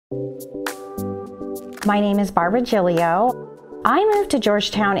My name is Barbara Giglio. I moved to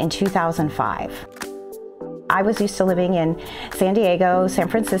Georgetown in 2005. I was used to living in San Diego, San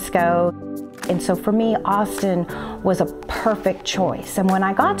Francisco, and so for me, Austin was a perfect choice. And when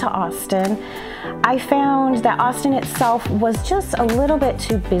I got to Austin, I found that Austin itself was just a little bit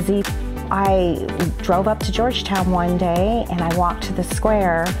too busy. I drove up to Georgetown one day and I walked to the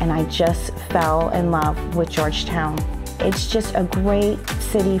square and I just fell in love with Georgetown. It's just a great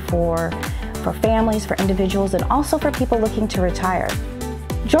city for families, for individuals, and also for people looking to retire.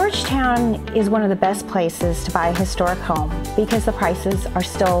 Georgetown is one of the best places to buy a historic home because the prices are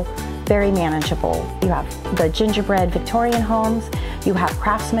still very manageable. You have the gingerbread Victorian homes, you have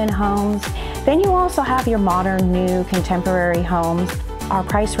craftsman homes, then you also have your modern, new, contemporary homes. Our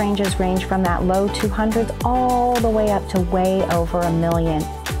price ranges range from that low 200s all the way up to way over $1 million.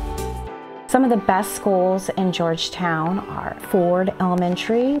 Some of the best schools in Georgetown are Ford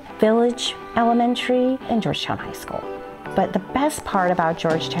Elementary, Village Elementary, and Georgetown High School. But the best part about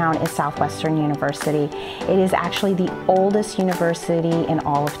Georgetown is Southwestern University. It is actually the oldest university in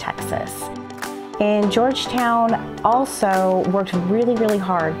all of Texas. And Georgetown also worked really, really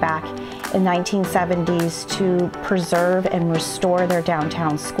hard back in the 1970s to preserve and restore their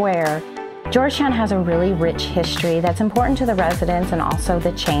downtown square. Georgetown has a really rich history that's important to the residents and also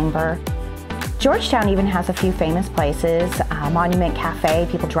the chamber. Georgetown even has a few famous places, Monument Cafe,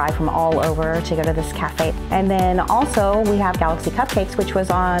 people drive from all over to go to this cafe. And then also we have Galaxy Cupcakes, which was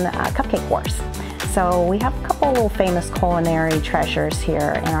on Cupcake Wars. So we have a couple little famous culinary treasures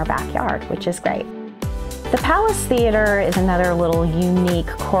here in our backyard, which is great. The Palace Theater is another little unique,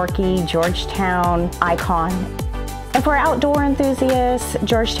 quirky Georgetown icon. And for outdoor enthusiasts,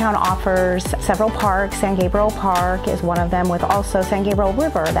 Georgetown offers several parks. San Gabriel Park is one of them, with also San Gabriel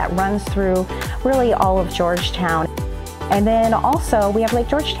River that runs through really all of Georgetown. And then also we have Lake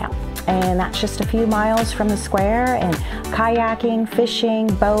Georgetown, and that's just a few miles from the square, and kayaking, fishing,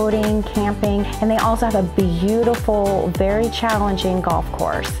 boating, camping, and they also have a beautiful, very challenging golf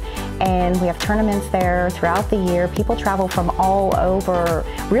course. And we have tournaments there throughout the year. People travel from all over,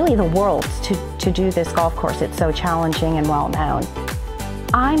 really the world, to do this golf course. It's so challenging and well known.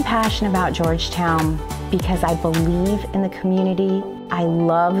 I'm passionate about Georgetown because I believe in the community. I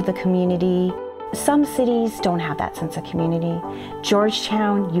love the community. Some cities don't have that sense of community.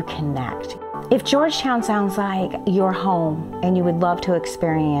 Georgetown, you connect. If Georgetown sounds like your home and you would love to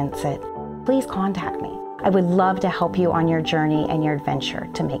experience it, please contact me. I would love to help you on your journey and your adventure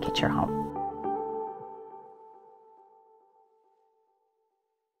to make it your home.